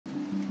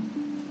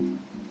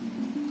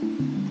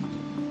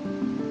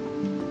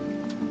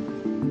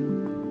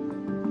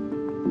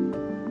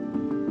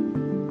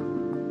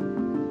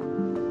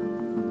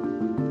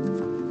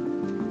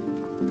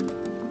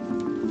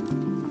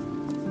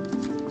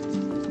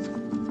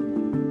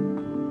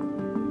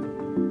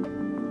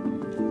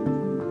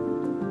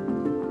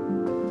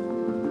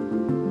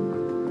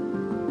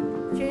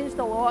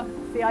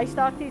day I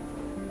started,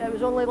 it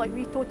was only like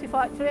wee toty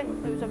factory,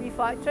 it was a wee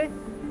factory,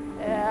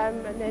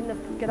 and then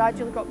they've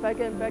gradually got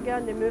bigger and bigger,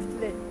 and they moved to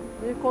the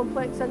new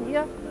complex in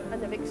here,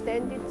 and they've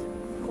extended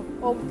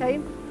all the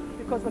time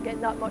because we're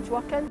getting that much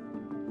work in.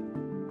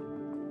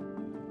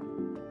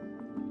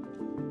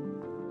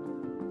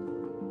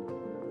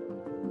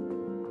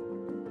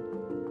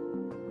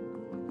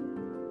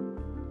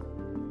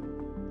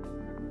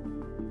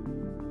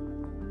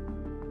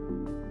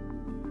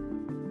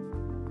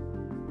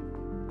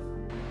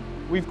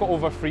 We've got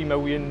over 3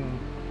 million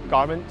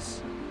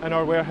garments in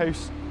our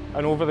warehouse,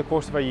 and over the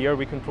course of a year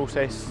we can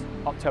process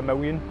up to 1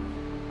 million.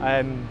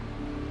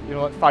 You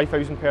know, like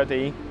 5,000 per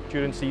day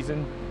during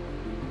season,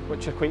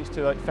 which equates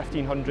to like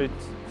 1,500,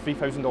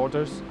 3,000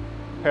 orders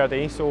per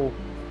day. So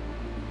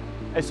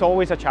it's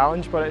always a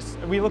challenge, but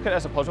we look at it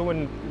as a puzzle,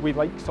 and we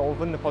like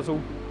solving the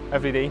puzzle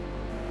every day.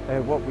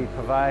 What we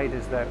provide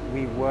is that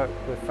we work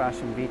with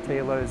fashion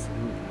retailers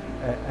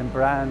and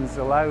brands,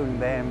 allowing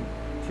them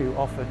to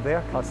offer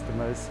their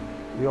customers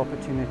the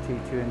opportunity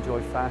to enjoy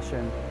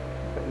fashion,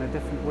 but in a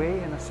different way,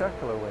 in a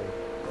circular way.